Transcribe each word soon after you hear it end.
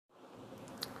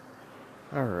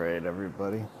Alright,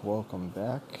 everybody, welcome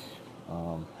back.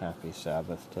 Happy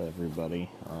Sabbath to everybody.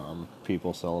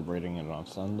 People celebrating it on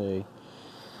Sunday.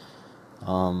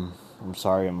 I'm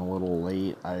sorry I'm a little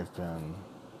late. I've been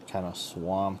kind of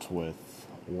swamped with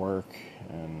work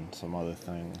and some other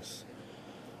things.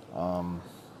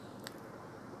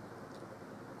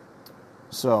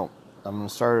 So, I'm going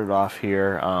to start it off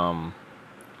here.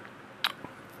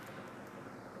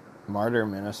 Martyr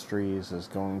Ministries is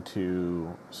going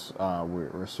to,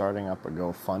 we're starting up a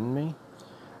GoFundMe.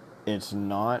 It's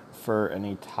not for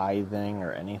any tithing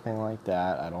or anything like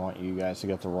that. I don't want you guys to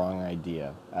get the wrong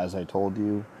idea. As I told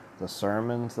you, the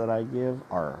sermons that I give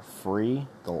are free.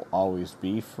 They'll always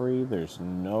be free. There's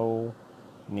no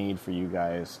need for you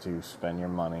guys to spend your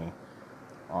money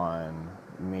on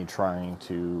me trying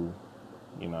to,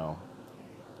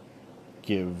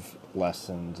 give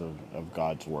lessons of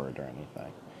God's Word or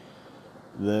anything.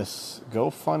 This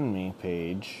GoFundMe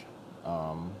page,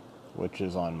 which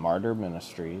is on Martyr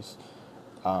Ministries,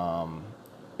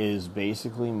 is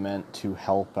basically meant to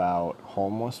help out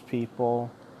homeless people,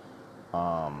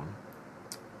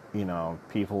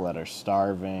 people that are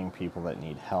starving, people that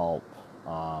need help.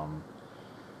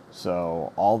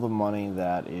 So all the money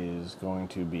that is going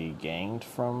to be gained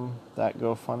from that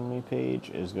GoFundMe page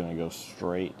is going to go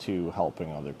straight to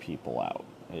helping other people out.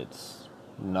 It's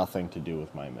nothing to do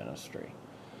with my ministry.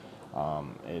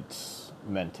 It's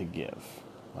meant to give.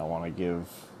 I want to give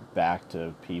back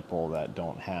to people that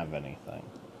don't have anything.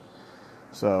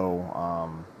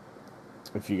 So,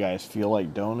 if you guys feel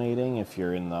like donating, if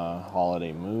you're in the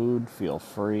holiday mood, feel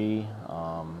free.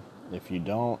 If you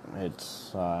don't,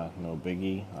 it's no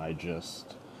biggie. I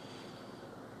just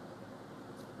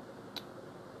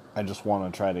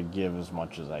want to try to give as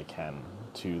much as I can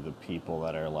to the people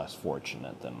that are less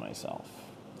fortunate than myself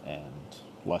and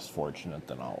less fortunate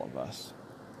than all of us.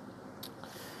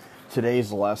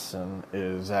 Today's lesson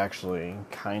is actually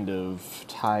kind of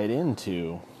tied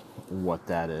into what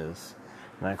that is.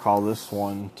 And I call this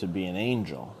one to be an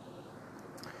angel.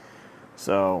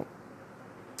 So,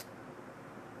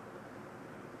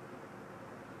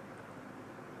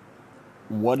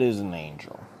 what is an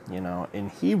angel?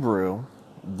 In Hebrew,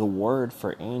 the word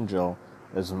for angel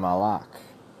is malak.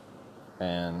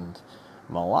 And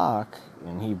malak,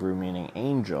 in Hebrew meaning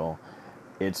angel,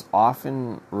 it's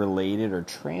often related or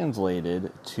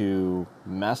translated to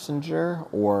messenger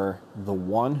or the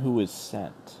one who is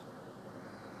sent.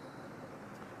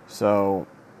 So,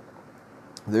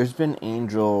 there's been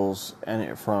angels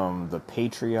from the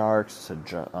patriarchs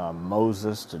to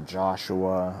Moses to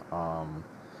Joshua.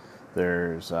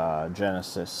 There's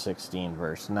Genesis 16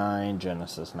 verse 9,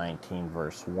 Genesis 19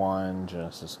 verse 1,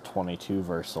 Genesis 22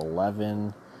 verse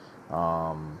 11.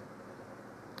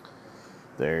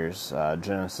 There's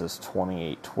Genesis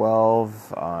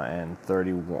 28:12 and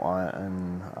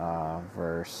 31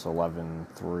 verse 11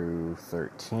 through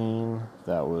 13.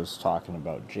 That was talking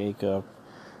about Jacob.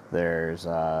 There's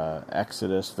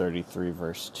Exodus 33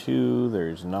 verse 2.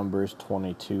 There's Numbers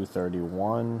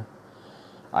 22:31.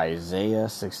 Isaiah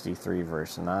 63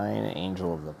 verse 9,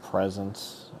 angel of the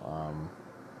presence.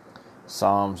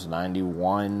 Psalms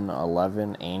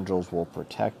 91:11, angels will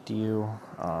protect you.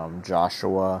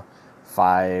 Joshua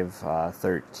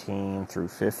 5:13 through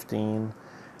 15,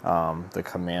 the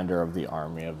commander of the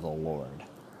army of the Lord.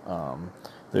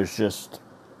 There's just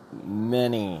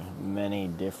many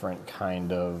different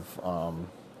kind of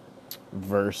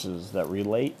verses that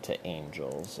relate to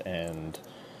angels and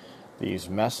these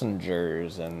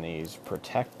messengers and these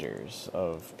protectors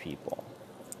of people.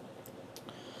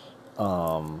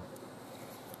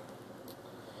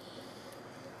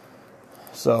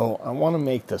 So I want to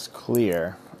make this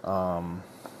clear.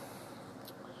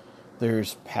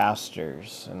 There's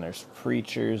pastors, and there's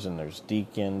preachers, and there's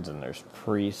deacons, and there's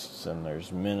priests, and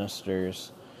there's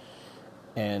ministers,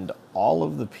 and all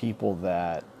of the people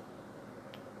that,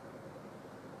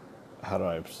 how do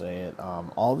I say it?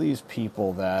 All these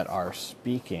people that are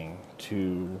speaking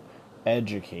to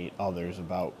educate others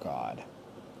about God.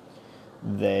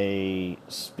 They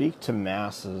speak to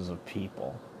masses of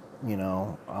people,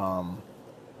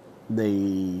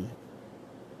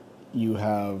 you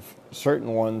have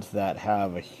certain ones that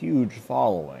have a huge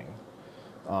following.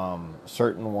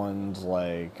 Certain ones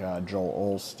like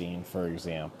Joel Osteen, for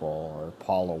example, or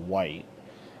Paula White,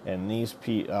 and these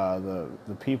the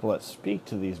people that speak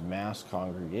to these mass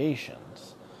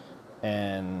congregations,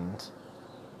 and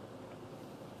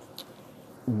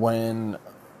when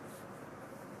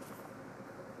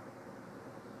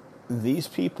these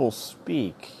people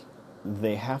speak,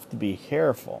 they have to be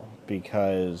careful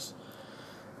because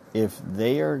if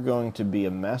they are going to be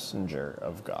a messenger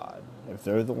of God, if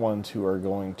they're the ones who are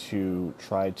going to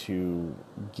try to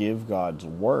give God's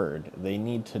word, they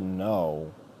need to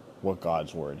know what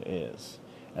God's word is.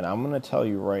 And I'm going to tell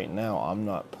you right now, I'm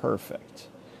not perfect.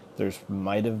 There's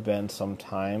might have been some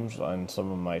times on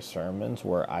some of my sermons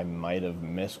where I might have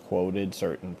misquoted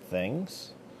certain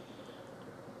things,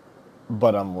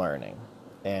 but I'm learning.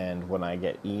 And when I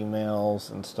get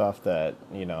emails and stuff that,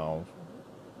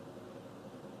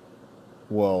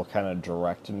 will kind of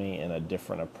direct me in a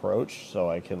different approach so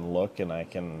I can look and I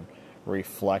can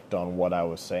reflect on what I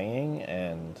was saying,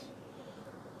 and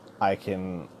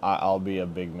I'll be a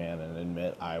big man and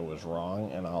admit I was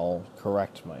wrong, and I'll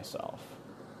correct myself.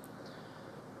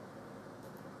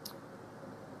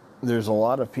 There's a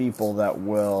lot of people that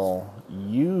will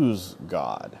use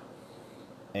God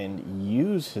and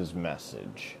use his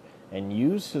message and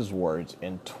use his words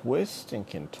and twist and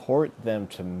contort them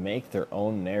to make their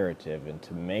own narrative and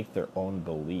to make their own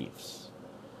beliefs.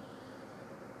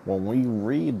 When we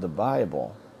read the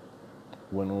Bible,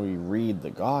 when we read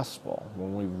the gospel,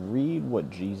 when we read what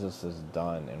Jesus has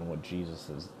done and what Jesus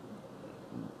has,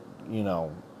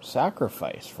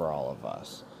 sacrificed for all of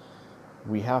us,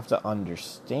 we have to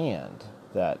understand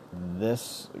that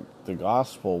the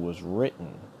gospel was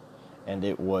written and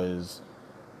it was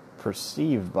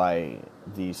perceived by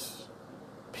these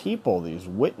people, these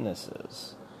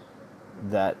witnesses,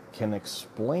 that can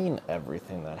explain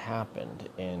everything that happened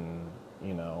in,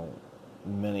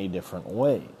 many different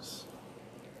ways.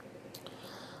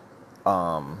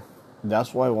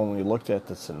 That's why when we looked at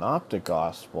the Synoptic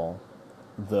Gospel,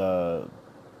 the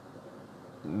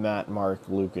Matt, Mark,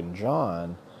 Luke, and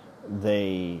John,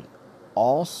 they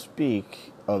all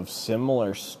speak of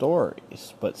similar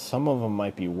stories, but some of them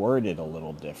might be worded a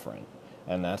little different.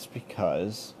 And that's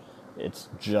because it's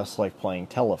just like playing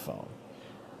telephone.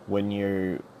 When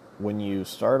you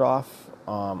start off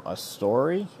a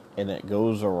story and it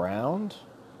goes around,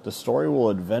 the story will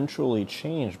eventually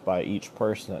change by each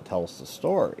person that tells the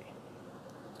story.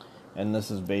 And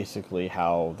this is basically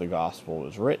how the gospel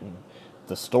was written.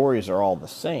 The stories are all the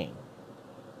same,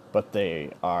 but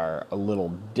they are a little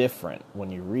different when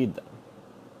you read them.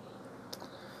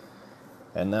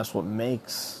 And that's what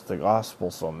makes the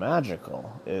gospel so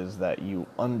magical, is that you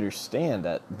understand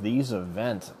that these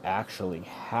events actually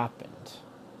happened.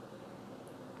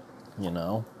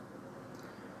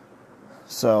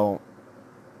 So,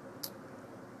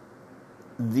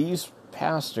 these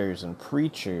pastors and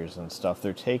preachers and stuff,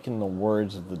 they're taking the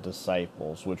words of the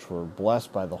disciples, which were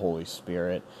blessed by the Holy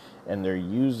Spirit, and they're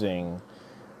using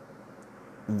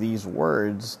these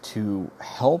words to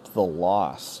help the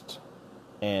lost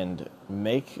and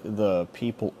make the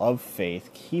people of faith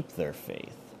keep their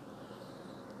faith.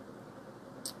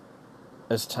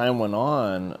 As time went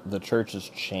on, the church has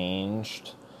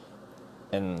changed,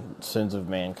 and sins of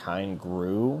mankind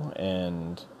grew,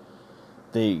 and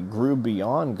they grew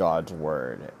beyond God's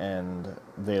word, and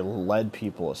they led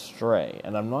people astray.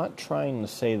 And I'm not trying to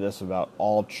say this about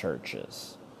all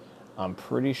churches. I'm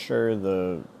pretty sure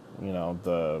the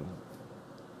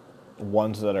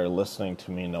ones that are listening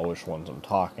to me know which ones I'm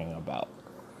talking about.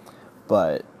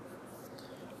 But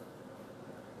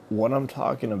what I'm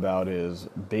talking about is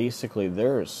basically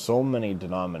there are so many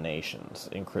denominations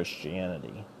in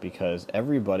Christianity because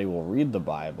everybody will read the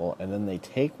Bible and then they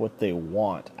take what they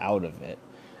want out of it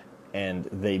and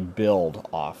they build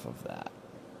off of that.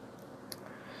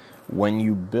 When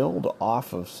you build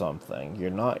off of something,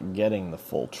 you're not getting the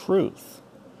full truth.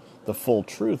 The full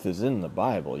truth is in the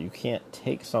Bible. You can't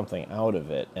take something out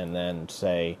of it and then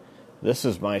say, this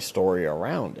is my story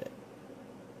around it.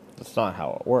 That's not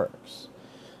how it works.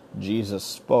 Jesus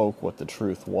spoke what the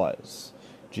truth was.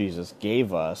 Jesus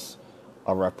gave us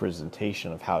a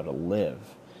representation of how to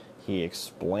live. He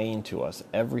explained to us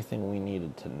everything we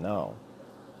needed to know.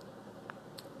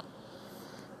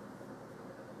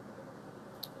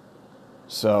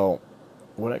 So,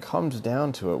 when it comes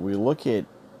down to it, we look at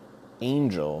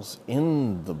angels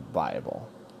in the Bible.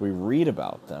 We read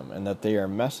about them and that they are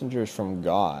messengers from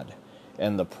God.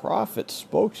 And the prophets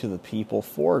spoke to the people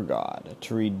for God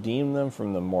to redeem them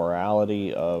from the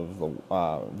immorality of the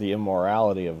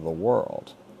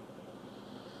world.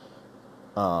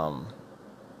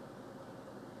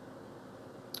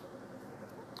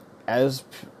 As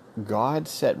God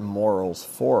set morals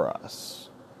for us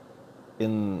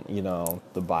in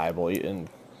the Bible, and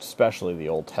especially the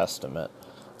Old Testament.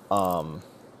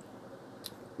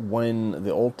 When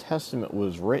the Old Testament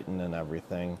was written and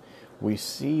everything, we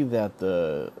see that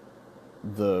the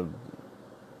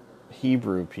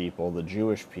Hebrew people, the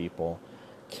Jewish people,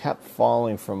 kept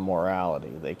falling from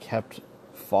morality. They kept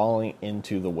falling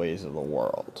into the ways of the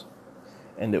world.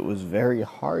 And it was very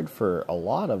hard for a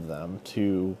lot of them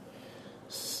to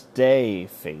stay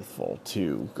faithful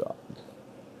to God.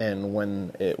 And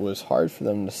when it was hard for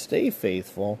them to stay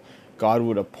faithful, God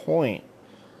would appoint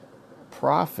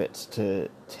prophets to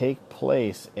take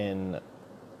place and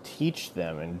teach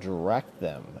them and direct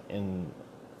them in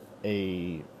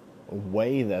a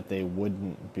way that they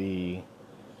wouldn't be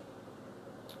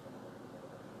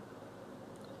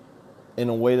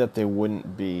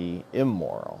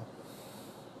immoral.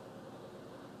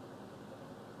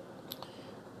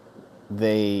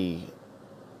 The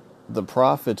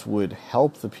prophets would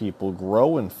help the people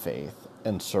grow in faith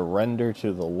and surrender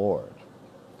to the Lord,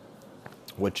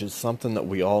 which is something that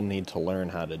we all need to learn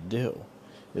how to do,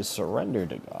 is surrender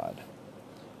to God.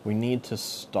 We need to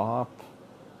stop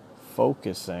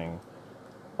focusing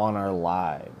on our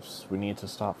lives. We need to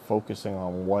stop focusing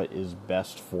on what is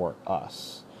best for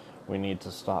us. We need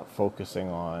to stop focusing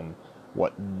on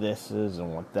what this is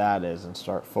and what that is and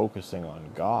start focusing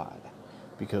on God.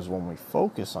 Because when we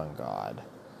focus on God,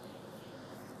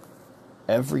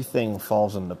 everything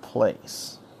falls into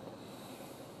place.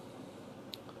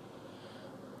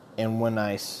 And when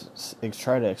I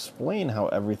try to explain how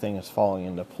everything is falling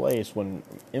into place, when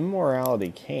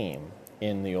immorality came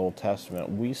in the Old Testament,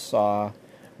 we saw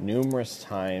numerous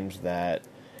times that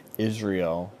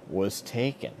Israel was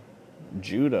taken,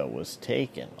 Judah was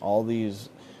taken, all these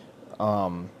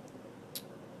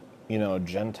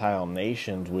Gentile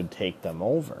nations would take them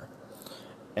over.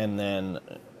 And then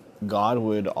God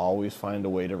would always find a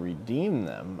way to redeem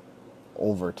them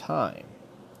over time.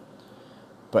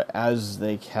 But as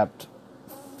they kept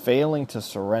failing to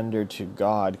surrender to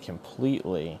God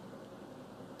completely,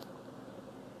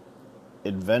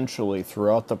 eventually,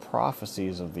 throughout the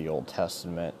prophecies of the Old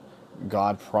Testament,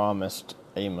 God promised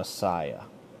a Messiah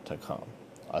to come,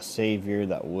 a Savior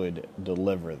that would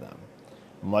deliver them,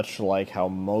 much like how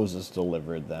Moses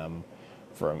delivered them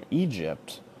from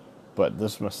Egypt. But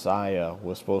this Messiah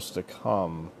was supposed to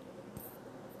come,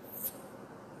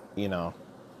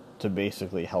 to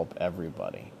basically help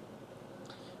everybody.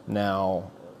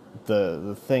 Now,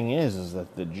 the thing is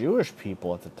that the Jewish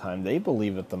people at the time, they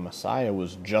believed that the Messiah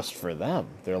was just for them.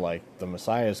 They're like, the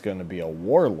Messiah is going to be a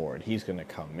warlord. He's going to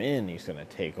come in. He's going to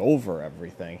take over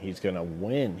everything. He's going to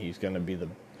win. He's going to be the,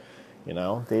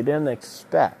 they didn't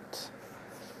expect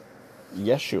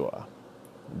Yeshua,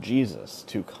 Jesus,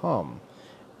 to come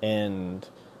and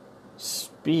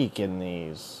speak in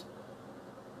these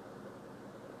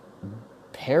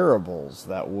parables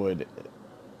that would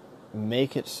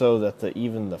make it so that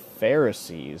even the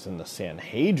Pharisees and the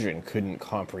Sanhedrin couldn't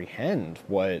comprehend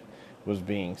what was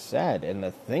being said, and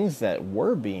the things that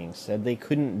were being said they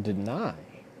couldn't deny.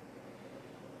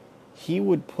 He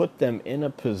would put them in a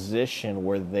position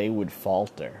where they would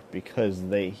falter because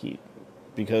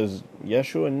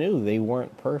Yeshua knew they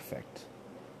weren't perfect.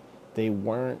 They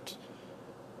weren't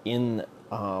in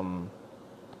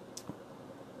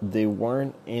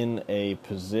a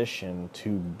position to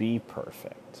be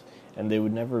perfect. And they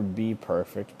would never be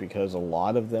perfect because a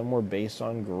lot of them were based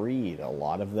on greed. A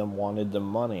lot of them wanted the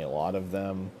money. A lot of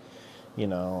them,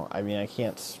 I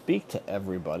can't speak to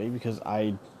everybody because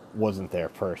I wasn't there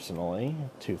personally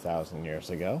 2,000 years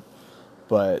ago.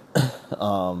 But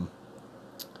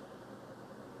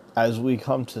as we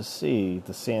come to see,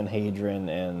 the Sanhedrin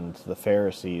and the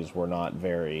Pharisees were not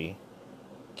very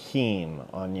keen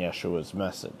on Yeshua's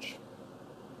message.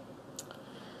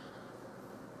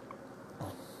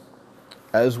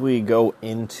 As we go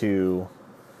into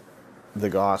the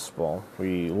gospel,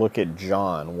 we look at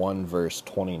John 1 verse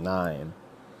 29.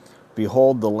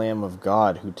 Behold the Lamb of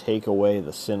God who take away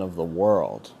the sin of the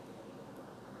world.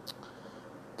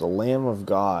 The Lamb of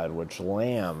God, which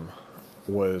lamb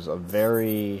was a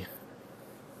very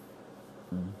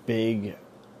big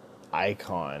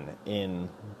icon in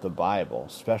the Bible,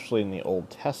 especially in the Old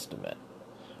Testament,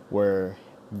 where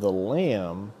the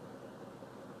lamb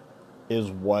is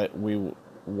what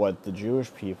the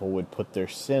Jewish people would put their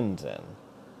sins in.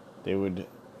 They would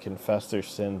confess their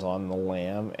sins on the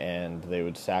lamb and they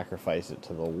would sacrifice it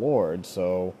to the Lord.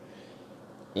 So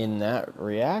in that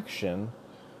reaction,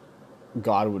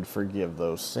 God would forgive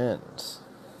those sins.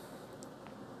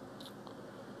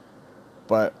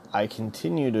 But I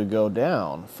continue to go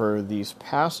down for these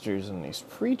pastors and these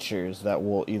preachers that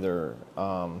will either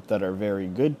that are very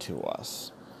good to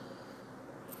us.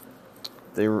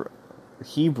 They were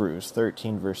Hebrews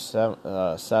 13 verse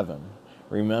 7.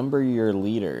 Remember your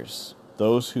leaders,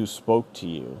 those who spoke to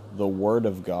you the word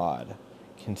of God.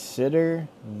 Consider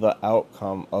the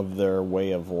outcome of their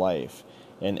way of life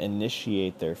and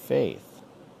initiate their faith.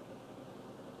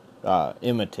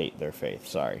 imitate their faith,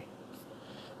 sorry.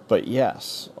 But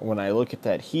yes, when I look at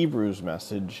that Hebrews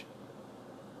message,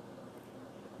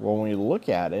 when we look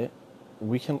at it,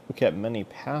 we can look at many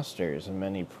pastors and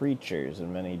many preachers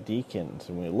and many deacons,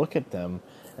 and we look at them,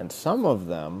 and some of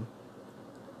them,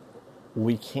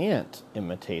 we can't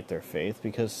imitate their faith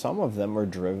because some of them are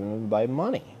driven by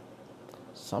money.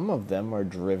 Some of them are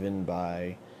driven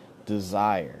by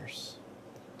desires.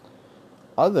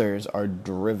 Others are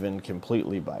driven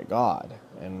completely by God,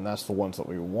 and that's the ones that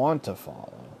we want to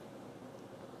follow.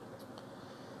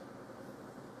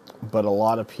 But a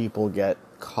lot of people get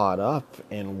caught up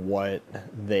in what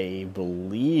they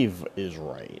believe is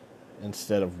right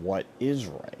instead of what is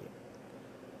right.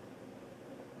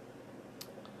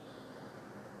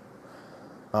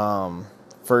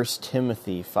 1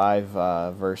 Timothy 5,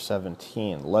 verse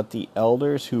 17. Let the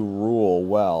elders who rule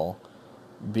well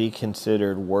be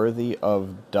considered worthy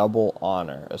of double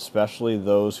honor, especially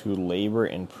those who labor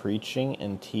in preaching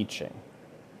and teaching.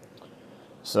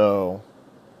 So,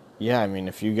 yeah, I mean,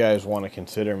 if you guys want to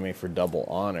consider me for double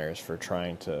honors for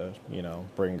trying to,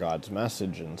 bring God's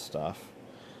message and stuff,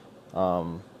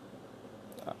 I'll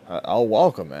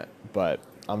welcome it, but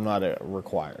I'm not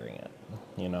requiring it.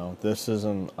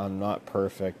 I'm not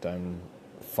perfect. I'm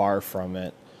far from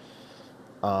it.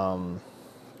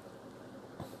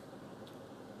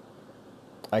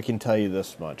 I can tell you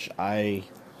this much. I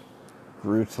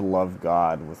grew to love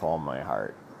God with all my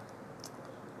heart.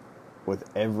 With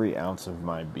every ounce of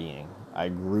my being, I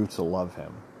grew to love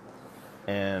Him.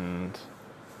 And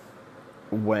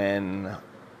when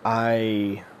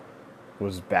I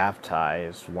was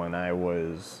baptized, when I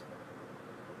was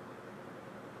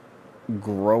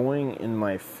growing in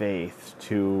my faith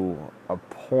to a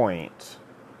point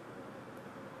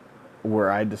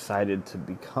where I decided to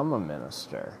become a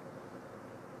minister,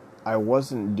 I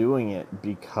wasn't doing it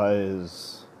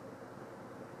because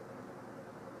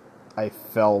I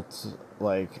felt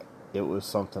like it was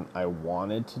something I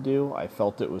wanted to do. I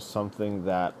felt it was something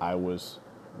that I was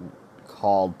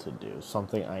called to do,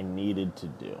 something I needed to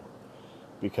do.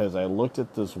 Because I looked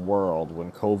at this world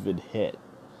when COVID hit,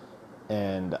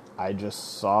 and I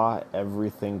just saw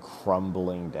everything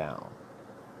crumbling down.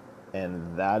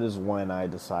 And that is when I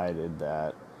decided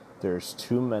that there's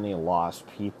too many lost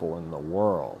people in the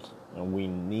world, and we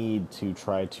need to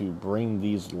try to bring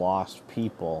these lost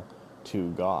people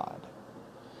to God.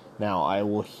 Now, I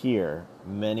will hear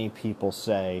many people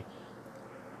say,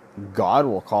 God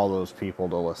will call those people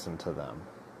to listen to them.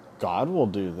 God will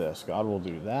do this, God will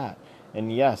do that.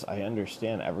 And yes, I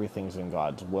understand everything's in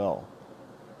God's will.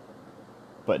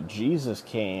 But Jesus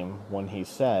came when He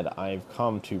said, I've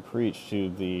come to preach to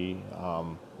the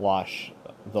lost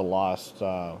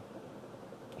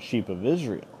sheep of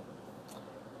Israel.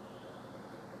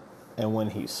 And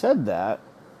when He said that,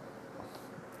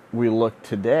 we look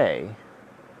today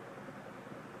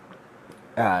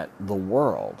at the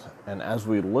world. And as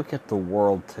we look at the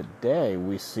world today,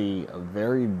 we see a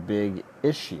very big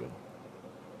issue.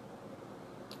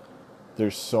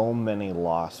 There's so many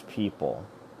lost people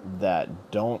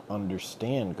that don't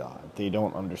understand God. They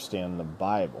don't understand the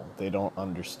Bible. They don't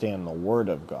understand the Word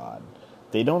of God.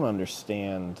 They don't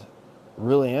understand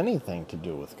really anything to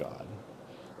do with God.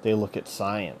 They look at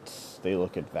science. They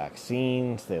look at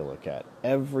vaccines. They look at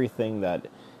everything that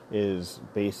is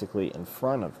basically in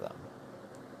front of them.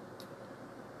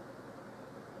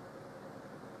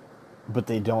 But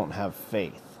they don't have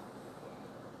faith.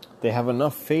 They have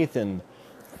enough faith in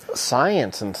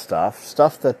science and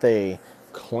stuff that they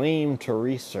claim to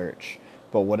research,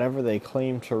 but whatever they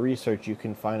claim to research, you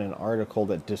can find an article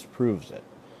that disproves it.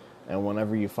 And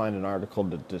whenever you find an article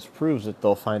that disproves it,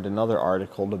 they'll find another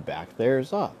article to back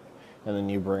theirs up. And then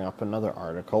you bring up another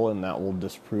article, and that will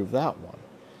disprove that one.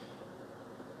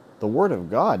 The Word of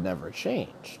God never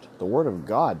changed. The Word of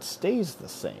God stays the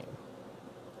same.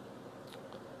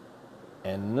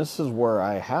 And this is where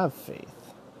I have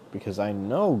faith, because I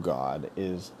know God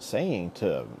is saying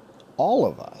to all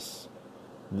of us,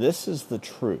 this is the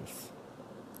truth.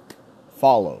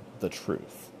 Follow the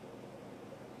truth.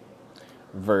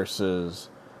 Versus,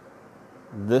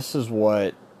 this is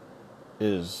what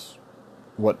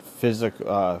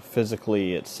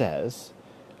physically it says,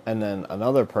 and then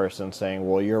another person saying,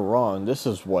 well, you're wrong, this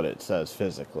is what it says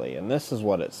physically, and this is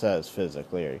what it says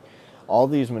physically. All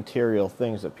these material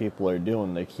things that people are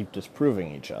doing, they keep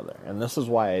disproving each other. And this is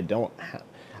why I don't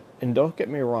and don't get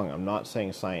me wrong, I'm not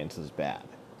saying science is bad.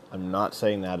 I'm not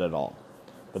saying that at all.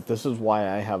 But this is why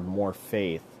I have more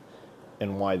faith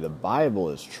in why the Bible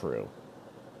is true,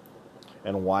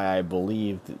 and why I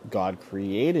believe that God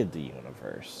created the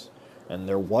universe, and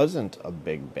there wasn't a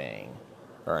Big Bang.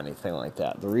 or anything like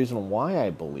that. The reason why I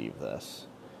believe this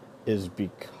is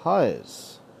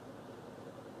because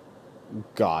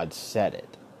God said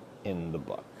it in the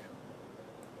book.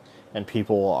 And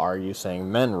people will argue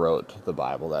saying men wrote the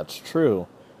Bible. That's true,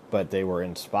 but they were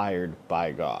inspired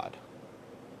by God.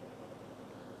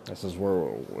 This is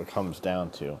where it comes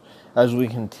down to. As we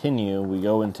continue, we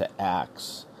go into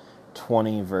Acts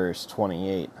 20, verse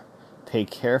 28. Pay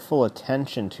careful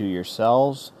attention to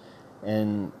yourselves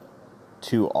and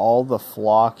to all the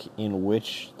flock in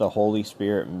which the Holy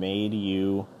Spirit made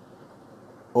you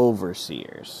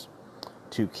overseers,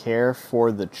 to care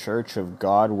for the church of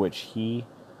God which he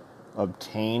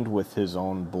obtained with his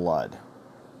own blood.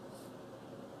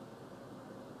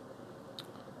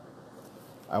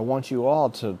 I want you all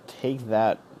to take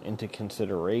that into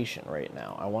consideration right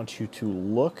now. I want you to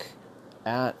look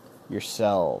at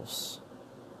yourselves.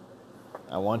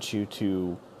 I want you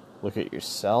to look at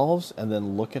yourselves and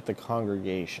then look at the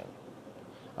congregation.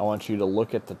 I want you to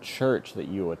look at the church that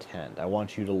you attend. I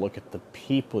want you to look at the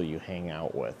people you hang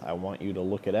out with. I want you to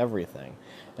look at everything.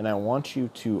 And I want you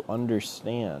to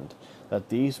understand that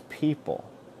these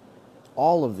people,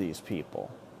 all of these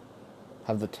people,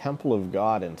 have the temple of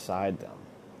God inside them.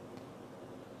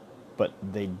 But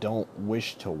they don't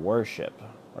wish to worship,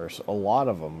 or a lot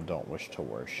of them don't wish to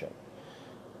worship.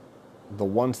 The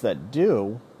ones that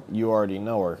do, you already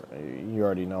know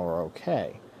are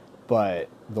okay. But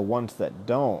the ones that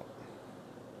don't,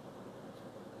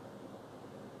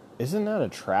 isn't that a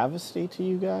travesty to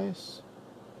you guys?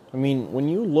 I mean, when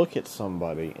you look at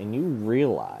somebody and you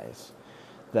realize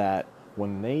that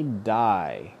when they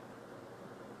die,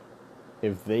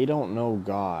 if they don't know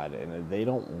God and if they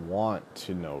don't want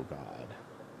to know God,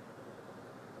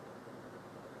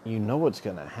 you know what's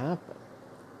going to happen.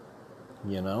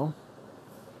 You know?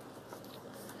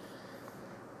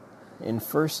 In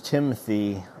 1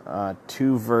 Timothy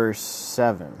 2 verse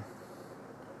 7,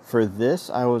 for this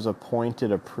I was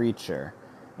appointed a preacher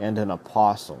and an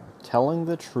apostle, telling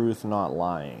the truth, not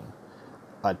lying,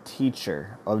 a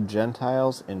teacher of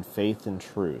Gentiles in faith and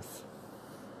truth.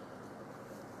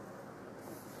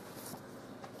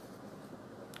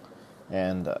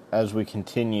 And as we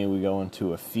continue, we go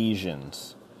into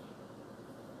Ephesians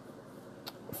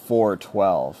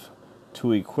 4:12,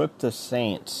 to equip the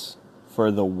saints for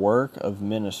the work of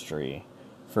ministry,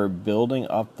 for building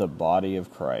up the body of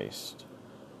Christ.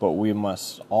 But we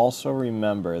must also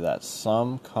remember that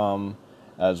some come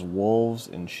as wolves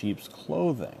in sheep's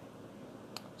clothing,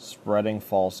 spreading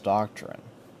false doctrine.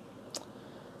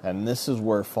 And this is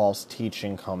where false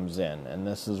teaching comes in. And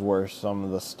this is where some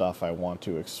of the stuff I want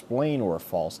to explain where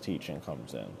false teaching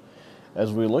comes in.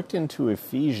 As we looked into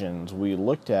Ephesians, we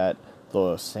looked at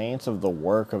the saints of the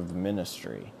work of the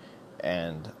ministry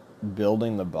and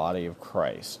building the body of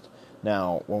Christ.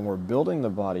 Now, when we're building the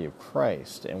body of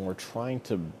Christ and we're trying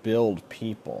to build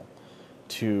people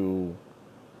to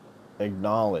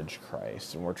acknowledge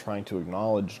Christ, and we're trying to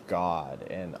acknowledge God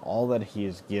and all that he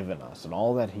has given us and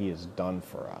all that he has done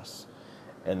for us,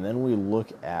 and then we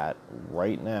look at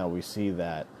right now, we see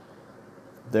that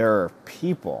there are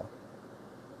people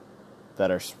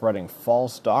that are spreading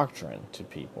false doctrine to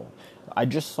people. I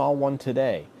just saw one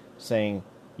today saying,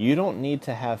 you don't need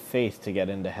to have faith to get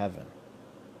into heaven.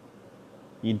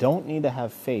 You don't need to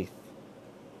have faith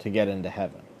to get into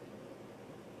heaven.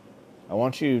 I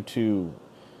want you to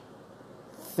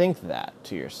think that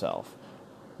to yourself.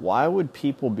 Why would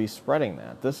people be spreading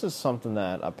that? This is something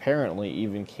that apparently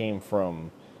even came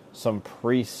from some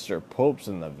priests or popes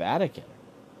in the Vatican.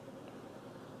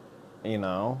 You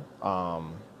know?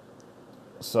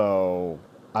 So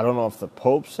I don't know if the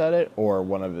Pope said it or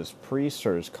one of his priests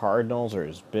or his cardinals or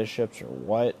his bishops or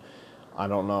what. I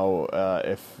don't know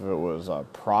if it was a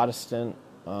Protestant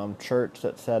church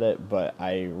that said it, but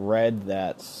I read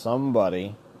that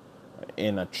somebody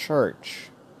in a church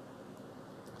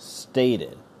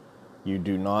stated you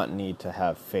do not need to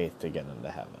have faith to get into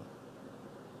heaven.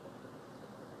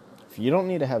 If you don't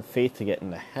need to have faith to get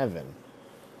into heaven,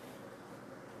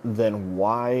 then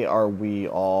why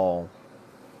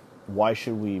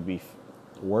should we be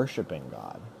worshiping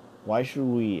God? Why should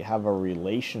we have a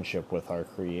relationship with our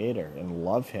Creator and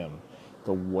love Him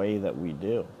the way that we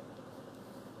do?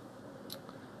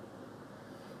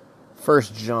 1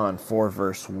 John 4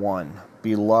 verse 1,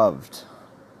 Beloved,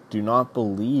 do not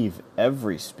believe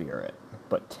every spirit,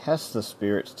 but test the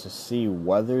spirits to see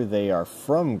whether they are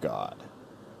from God.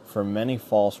 For many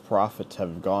false prophets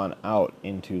have gone out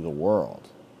into the world.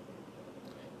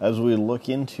 As we look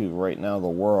into right now the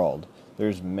world,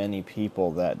 there's many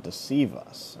people that deceive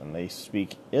us, and they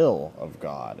speak ill of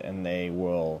God, and they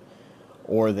will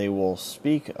or they will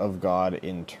speak of God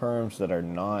in terms that are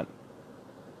not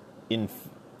in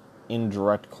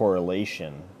direct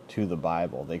correlation to the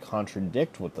Bible. They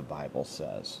contradict what the Bible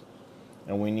says,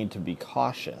 and we need to be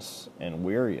cautious and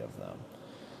wary of them.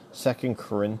 2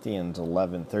 Corinthians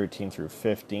 11:13 through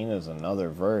 15 is another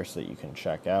verse that you can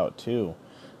check out too.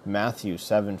 Matthew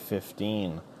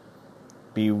 7:15,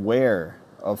 beware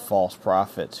of false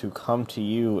prophets who come to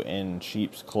you in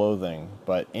sheep's clothing,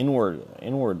 but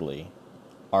inwardly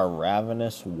are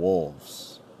ravenous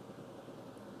wolves.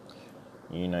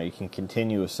 You can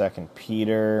continue with 2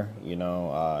 Peter,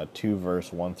 2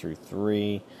 verse 1 through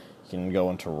 3. You can go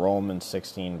into Romans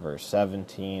 16 verse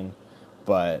 17.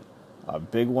 But a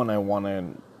big one I want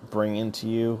to bring into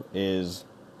you is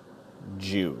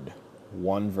Jude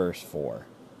 1 verse 4.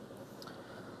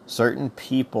 Certain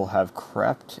people have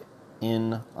crept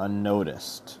in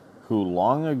unnoticed, who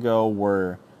long ago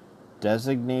were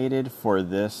designated for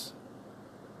this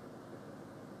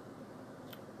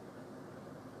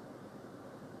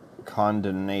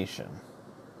condemnation.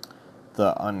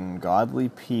 The ungodly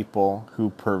people who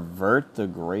pervert the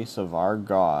grace of our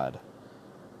God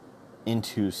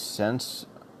into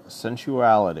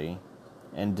sensuality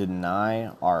and deny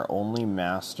our only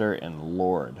Master and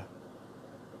Lord,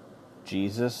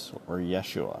 Jesus or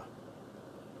Yeshua.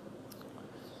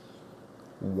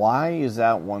 Why is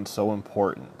that one so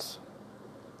important?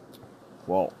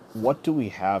 Well, what do we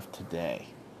have today?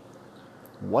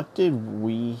 What did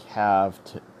we have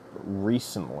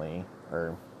recently,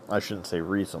 or I shouldn't say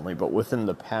recently, but within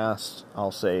the past,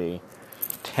 I'll say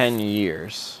 10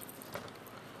 years,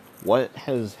 what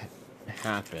has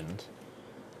happened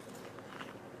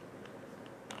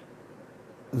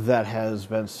that has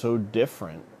been so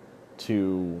different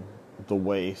to the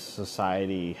way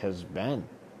society has been?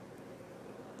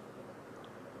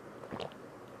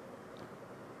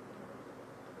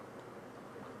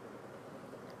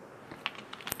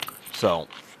 So,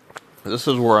 this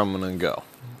is where I'm going to go.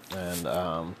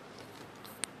 And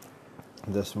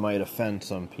this might offend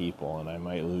some people, and I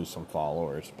might lose some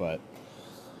followers, but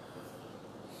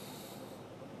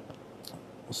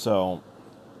so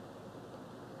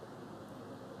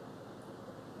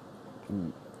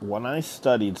when I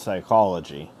studied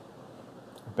psychology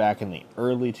back in the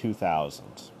early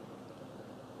 2000s,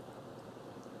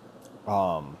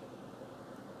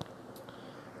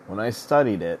 when I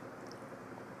studied it,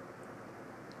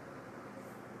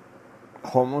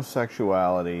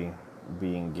 homosexuality,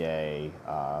 being gay,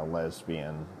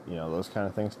 lesbian, those kind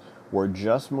of things, were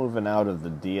just moving out of the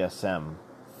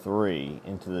DSM-3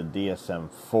 into the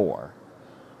DSM-4,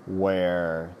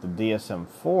 where the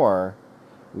DSM-4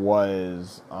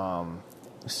 was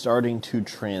starting to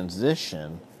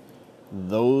transition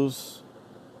those,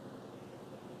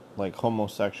 like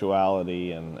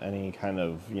homosexuality and any kind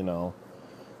of,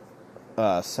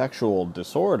 sexual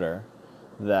disorder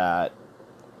that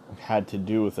had to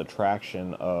do with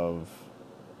attraction of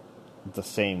the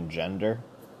same gender,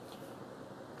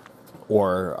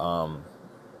 or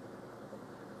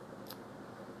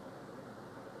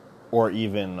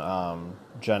even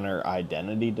gender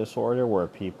identity disorder, where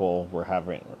people were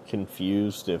having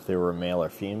confused if they were male or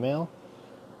female.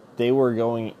 They were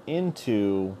going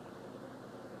into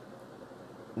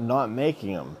not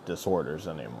making them disorders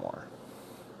anymore.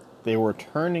 They were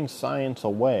turning science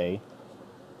away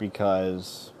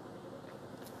because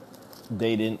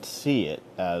they didn't see it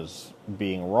as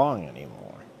being wrong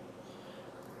anymore.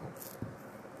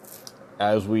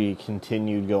 As we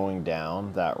continued going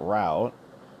down that route,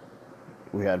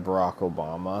 we had Barack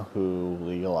Obama, who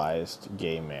legalized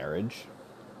gay marriage.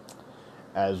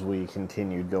 As we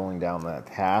continued going down that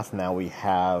path, now we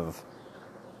have,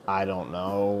 I don't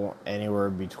know, anywhere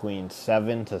between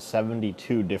 7 to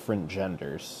 72 different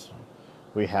genders.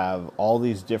 We have all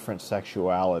these different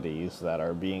sexualities that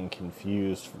are being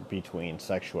confused between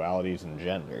sexualities and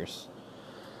genders.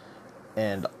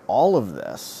 And all of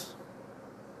this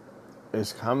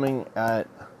is coming at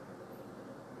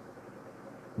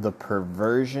the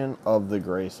perversion of the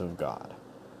grace of God.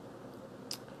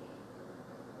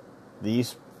 The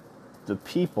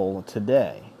people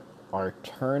today are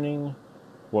turning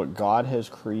what God has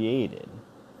created,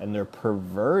 and they're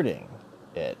perverting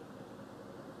it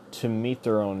to meet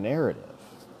their own narrative.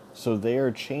 So they are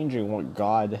changing what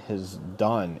God has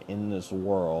done in this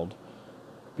world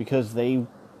because they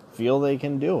feel they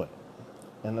can do it.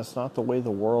 And that's not the way the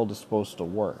world is supposed to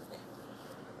work.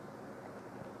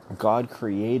 God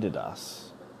created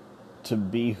us to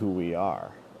be who we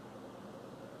are.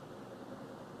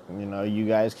 You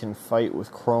guys can fight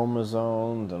with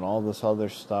chromosomes and all this other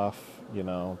stuff,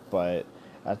 but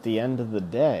at the end of the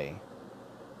day,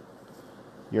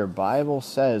 Your Bible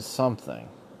says something,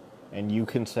 and you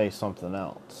can say something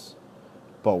else.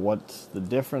 But what's the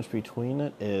difference between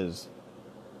it is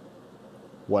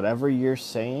whatever you're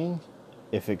saying,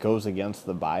 if it goes against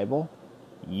the Bible,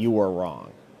 you are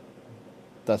wrong.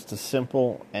 That's the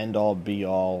simple end-all,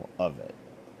 be-all of it.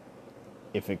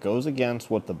 If it goes against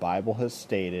what the Bible has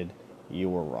stated,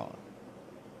 you are wrong.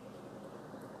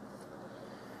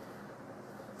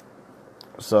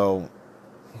 So,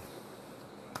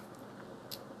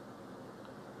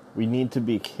 we need to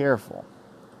be careful.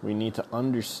 We need to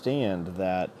understand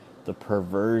that the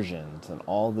perversions and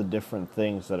all the different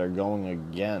things that are going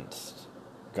against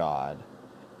God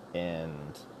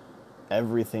and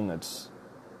everything that's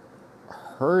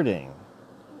hurting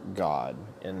God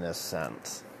in this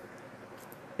sense,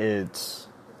 it's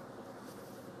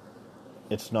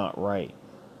not right.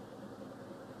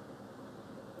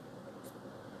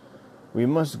 We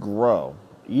must grow,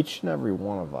 each and every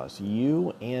one of us,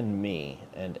 you and me,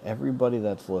 and everybody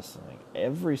that's listening,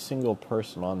 every single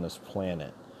person on this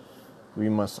planet, we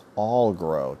must all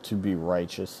grow to be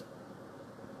righteous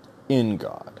in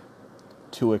God,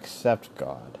 to accept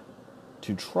God,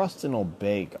 to trust and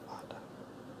obey God,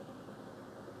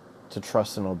 to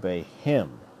trust and obey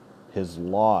Him, His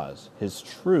laws, His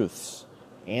truths,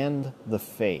 and the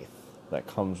faith that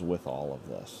comes with all of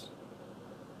this.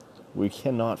 We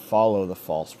cannot follow the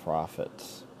false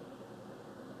prophets.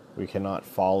 We cannot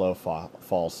follow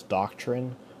false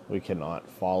doctrine. We cannot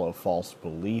follow false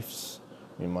beliefs.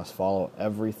 We must follow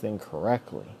everything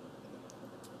correctly.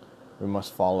 We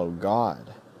must follow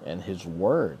God and His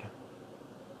Word.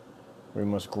 We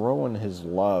must grow in His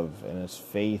love and His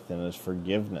faith and His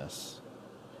forgiveness.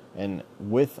 And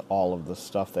with all of the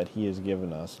stuff that He has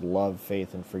given us, love,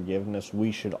 faith, and forgiveness,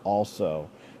 we should also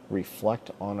reflect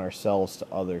on ourselves to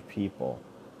other people.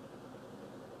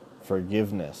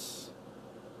 Forgiveness,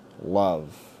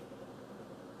 love,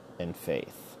 and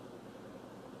faith.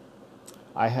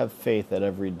 I have faith that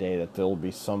every day that there will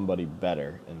be somebody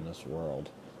better in this world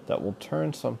that will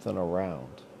turn something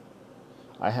around.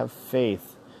 I have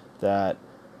faith that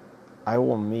I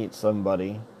will meet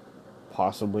somebody,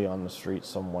 possibly on the street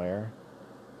somewhere,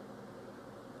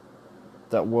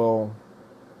 that will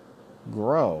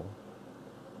grow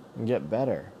and get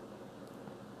better.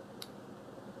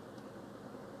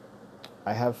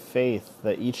 I have faith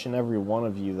that each and every one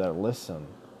of you that listen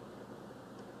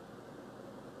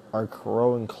are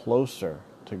growing closer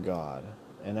to God.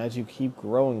 And as you keep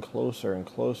growing closer and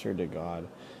closer to God,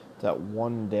 that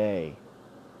one day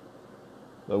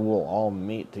that we'll all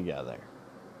meet together.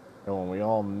 And when we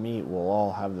all meet, we'll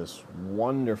all have this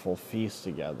wonderful feast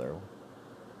together.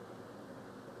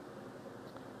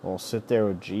 We'll sit there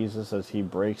with Jesus as He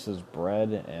breaks His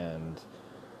bread, and,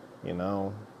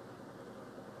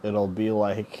 it'll be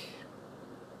like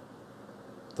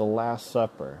the Last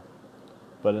Supper.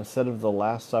 But instead of the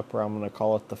Last Supper, I'm going to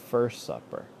call it the First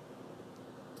Supper.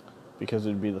 Because it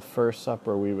would be the first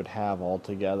supper we would have all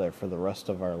together for the rest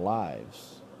of our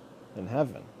lives in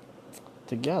heaven.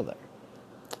 Together.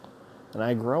 And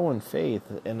I grow in faith,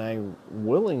 and I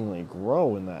willingly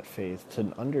grow in that faith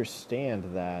to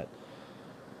understand that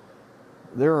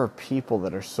there are people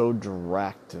that are so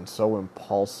direct and so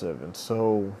impulsive and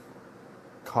so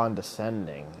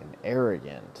condescending and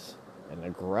arrogant and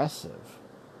aggressive.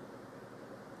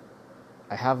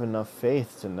 I have enough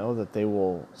faith to know that they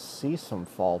will see some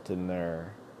fault in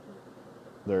their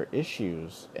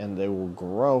issues, and they will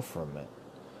grow from it.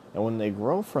 And when they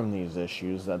grow from these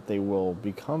issues, that they will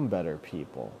become better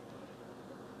people.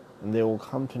 And they will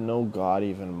come to know God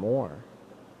even more.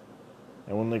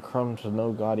 And when they come to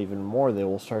know God even more, they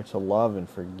will start to love and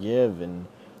forgive and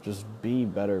just be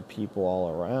better people all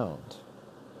around.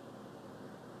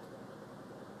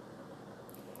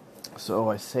 So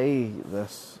I say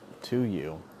this to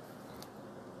you.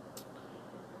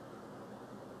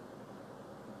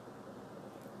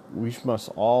 We must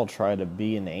all try to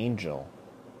be an angel.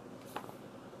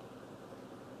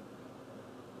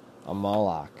 A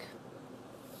malach.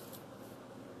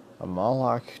 A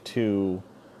malach to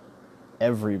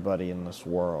everybody in this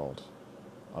world.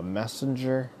 A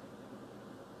messenger.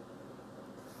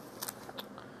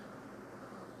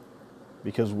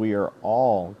 Because we are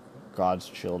all God's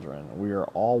children. We are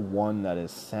all one that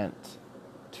is sent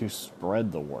to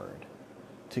spread the word.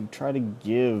 To try to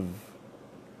give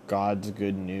God's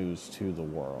good news to the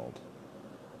world.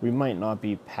 We might not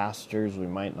be pastors, we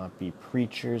might not be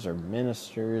preachers or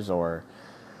ministers or,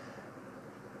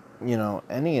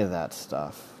 any of that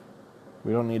stuff.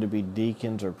 We don't need to be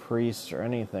deacons or priests or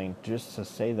anything, just to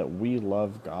say that we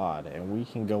love God. And we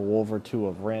can go over to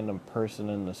a random person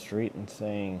in the street and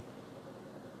saying,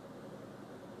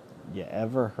 You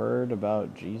ever heard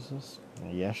about Jesus?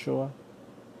 Yeshua?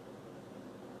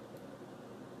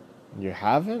 You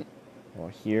haven't? Well,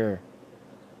 here.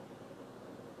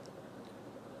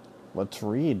 Let's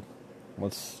read.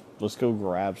 Let's go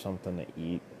grab something to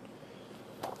eat.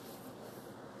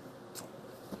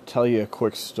 Tell you a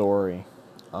quick story.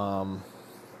 I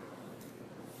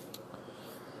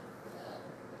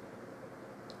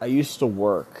used to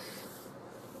work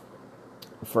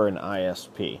for an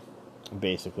ISP,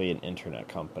 basically an internet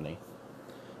company.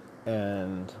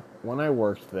 And when I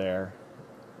worked there,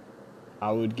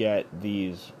 I would get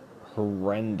these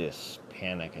horrendous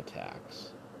panic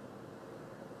attacks.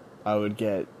 I would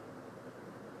get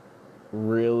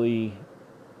really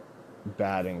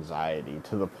bad anxiety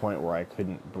to the point where I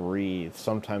couldn't breathe.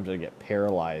 Sometimes I'd get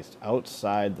paralyzed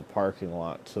outside the parking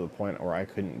lot to the point where I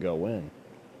couldn't go in.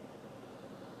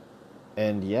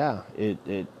 And yeah,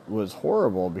 it was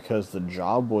horrible because the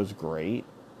job was great.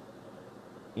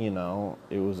 You know,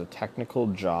 it was a technical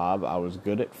job. I was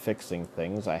good at fixing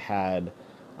things. I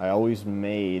always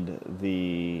made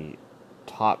the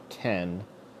top 10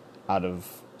 out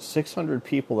of 600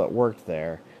 people that worked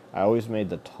there. I always made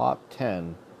the top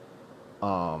 10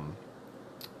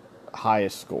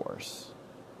 highest scores.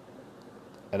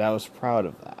 And I was proud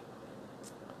of that.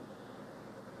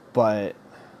 But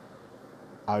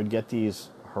I would get these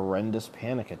horrendous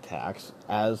panic attacks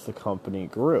as the company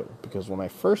grew, because when I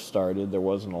first started, there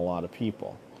wasn't a lot of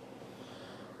people.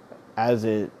 As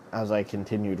I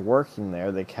continued working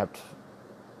there, they kept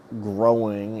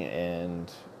growing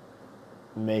and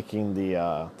making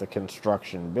the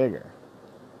construction bigger.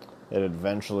 It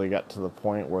eventually got to the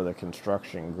point where the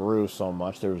construction grew so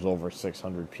much there was over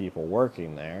 600 people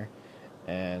working there,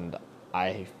 and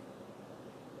I'm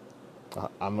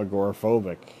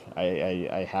agoraphobic.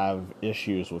 I have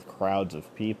issues with crowds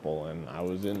of people, and I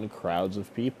was in crowds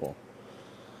of people.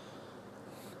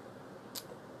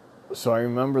 So I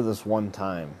remember this one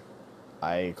time,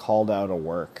 I called out of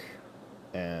work,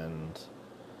 and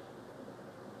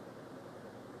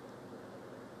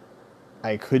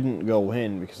I couldn't go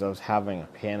in because I was having a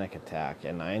panic attack,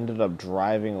 and I ended up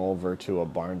driving over to a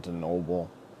Barnes &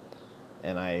 Noble,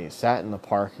 and I sat in the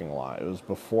parking lot. It was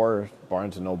before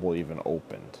Barnes & Noble even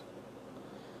opened.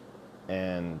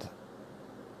 And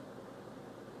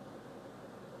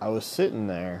I was sitting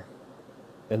there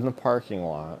in the parking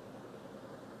lot,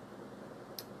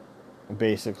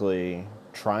 basically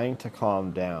trying to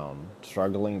calm down,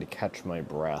 struggling to catch my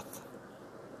breath.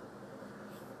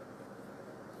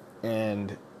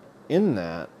 And in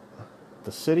that,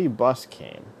 the city bus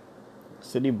came. The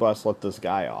city bus let this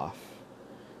guy off.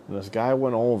 And this guy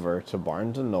went over to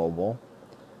Barnes & Noble,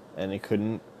 and he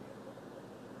couldn't...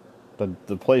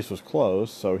 The place was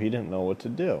closed, so he didn't know what to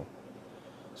do.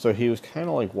 So he was kind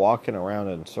of like walking around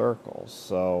in circles.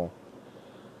 So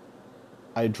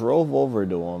I drove over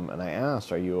to him, and I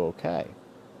asked, "Are you okay?"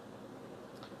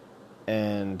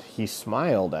 And he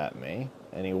smiled at me,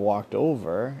 and he walked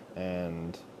over,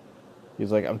 and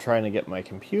he's like, "I'm trying to get my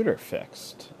computer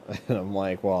fixed." And I'm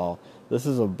like, "Well, this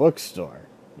is a bookstore.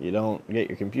 You don't get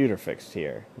your computer fixed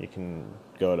here. You can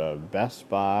go to Best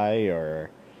Buy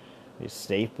or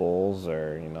Staples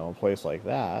or, a place like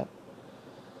that."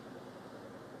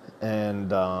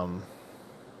 And,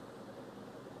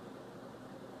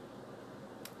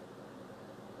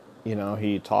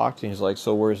 he talked, and he's like,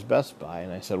 "So where's Best Buy?"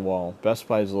 And I said, "Well, Best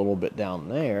Buy's a little bit down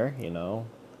there,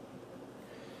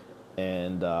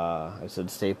 And I said,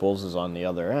 "Staples is on the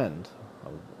other end."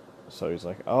 So he's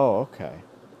like, "Oh, okay."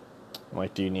 I'm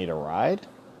like, "Do you need a ride?"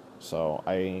 So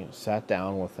I sat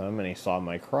down with him, and he saw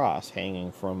my cross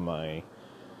hanging from my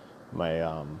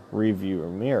review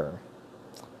mirror.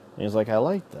 And he's like, "I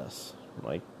like this." I'm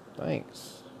like,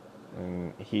 "Thanks."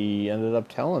 And he ended up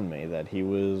telling me that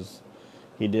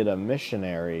he did a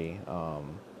missionary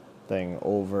thing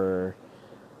over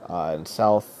in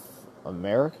South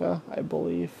America, I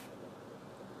believe.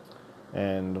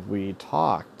 And we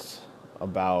talked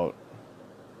about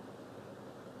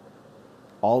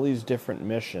all these different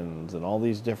missions and all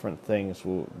these different things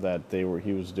that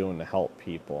he was doing to help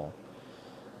people.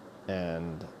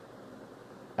 And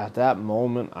at that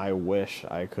moment, I wish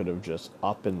I could have just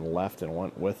up and left and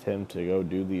went with him to go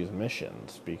do these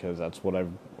missions, because that's what I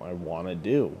want to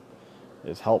do,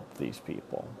 is help these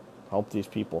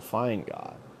people find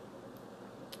God.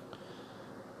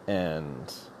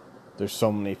 And there's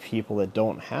so many people that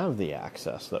don't have the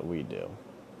access that we do.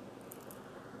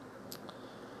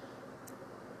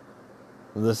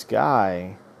 This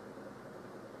guy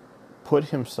put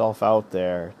himself out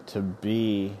there to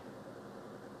be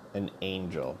an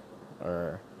angel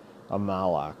or a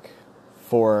malach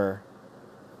for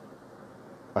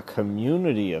a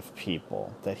community of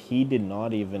people that he did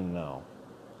not even know.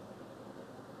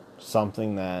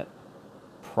 Something that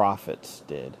prophets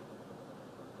did.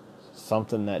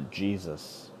 Something that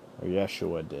Jesus or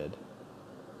Yeshua did.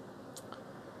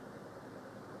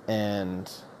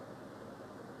 And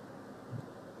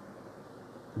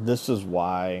this is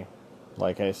why,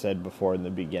 like I said before in the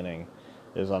beginning,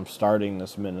 is I'm starting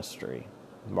this ministry.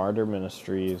 Martyr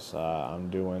Ministries.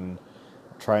 I'm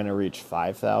trying to reach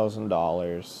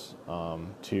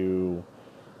 $5,000 to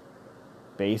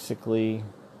basically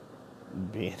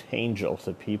be an angel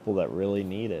to people that really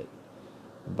need it.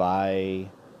 Buy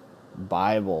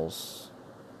Bibles,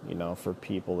 for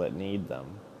people that need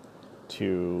them.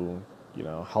 To,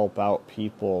 help out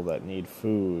people that need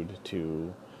food.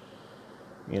 To,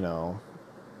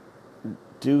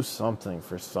 do something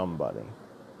for somebody.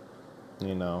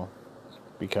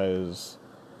 Because,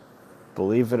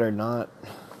 believe it or not,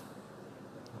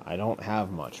 I don't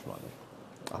have much money.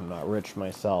 I'm not rich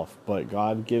myself, but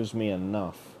God gives me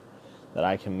enough that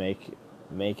I can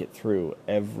make it through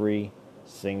every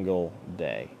single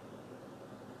day.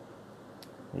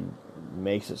 He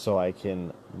makes it so I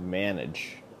can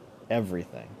manage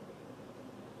everything.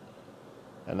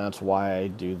 And that's why I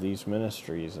do these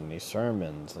ministries and these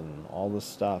sermons and all this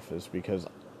stuff, is because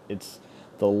it's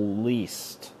the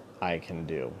least I can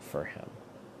do for him.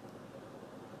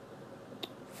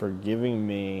 For giving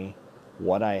me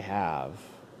what I have,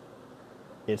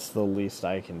 it's the least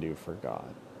I can do for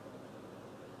God.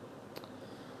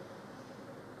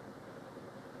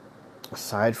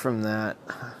 Aside from that,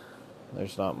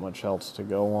 there's not much else to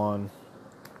go on.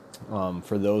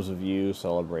 For those of you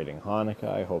celebrating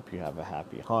Hanukkah, I hope you have a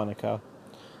happy Hanukkah.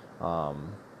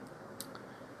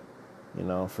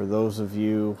 For those of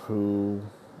you who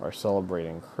are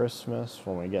celebrating Christmas,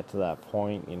 when we get to that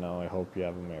point, I hope you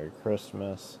have a Merry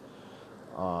Christmas.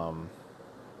 And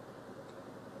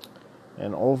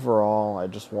overall, I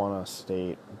just want to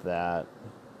state that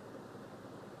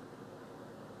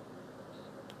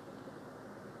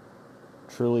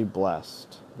truly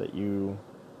blessed that you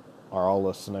are all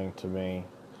listening to me,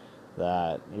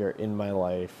 that you're in my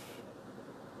life,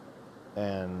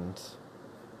 and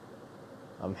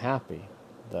I'm happy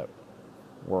that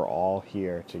we're all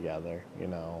here together,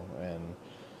 and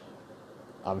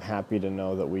I'm happy to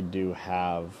know that we do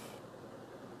have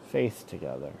faith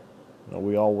together.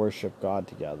 We all worship God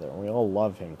together, and we all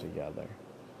love Him together.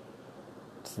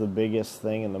 It's the biggest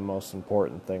thing and the most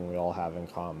important thing we all have in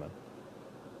common.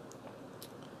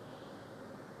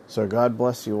 So God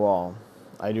bless you all.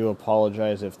 I do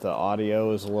apologize if the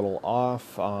audio is a little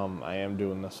off. I am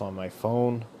doing this on my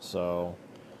phone, and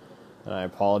I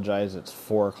apologize. It's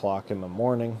 4 o'clock in the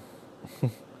morning.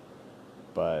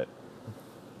 But,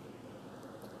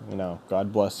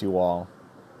 God bless you all.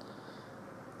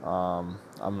 I'm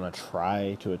going to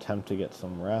try to attempt to get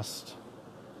some rest.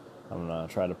 I'm going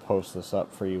to try to post this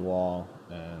up for you all.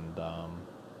 And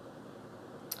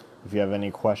if you have any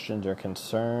questions or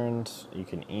concerns, you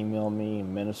can email me,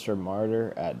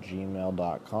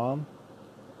 ministermartyr@gmail.com.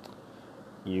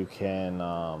 You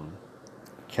can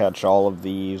catch all of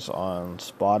these on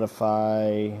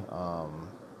Spotify,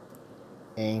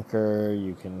 Anchor,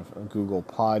 you can Google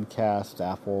Podcasts,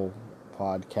 Apple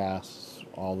Podcasts,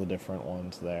 all the different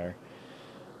ones there.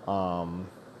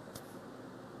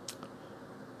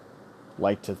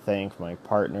 Like to thank my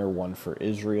partner, One for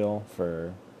Israel,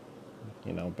 for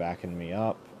backing me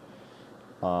up.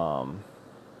 I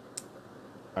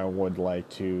would like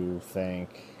to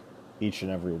thank each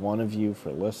and every one of you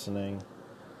for listening.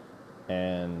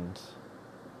 And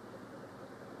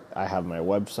I have my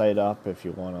website up if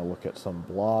you want to look at some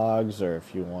blogs, or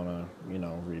if you want to,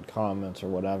 read comments or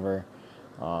whatever.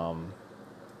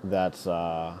 That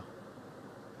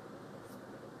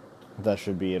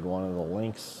should be in one of the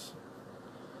links.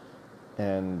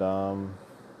 And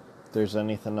if there's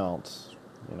anything else,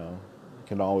 you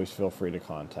can always feel free to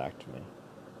contact me.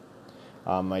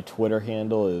 My Twitter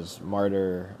handle is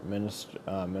Martyr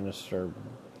Minister.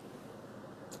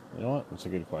 You know what? That's a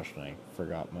good question. I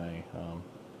forgot my.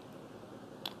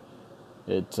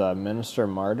 It's Minister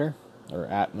Martyr, or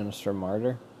 @Minister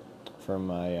Martyr, for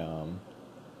my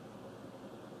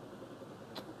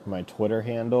Twitter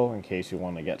handle, in case you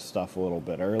want to get stuff a little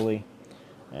bit early.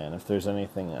 And if there's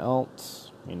anything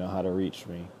else, you know how to reach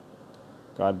me.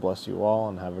 God bless you all,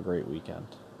 and have a great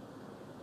weekend.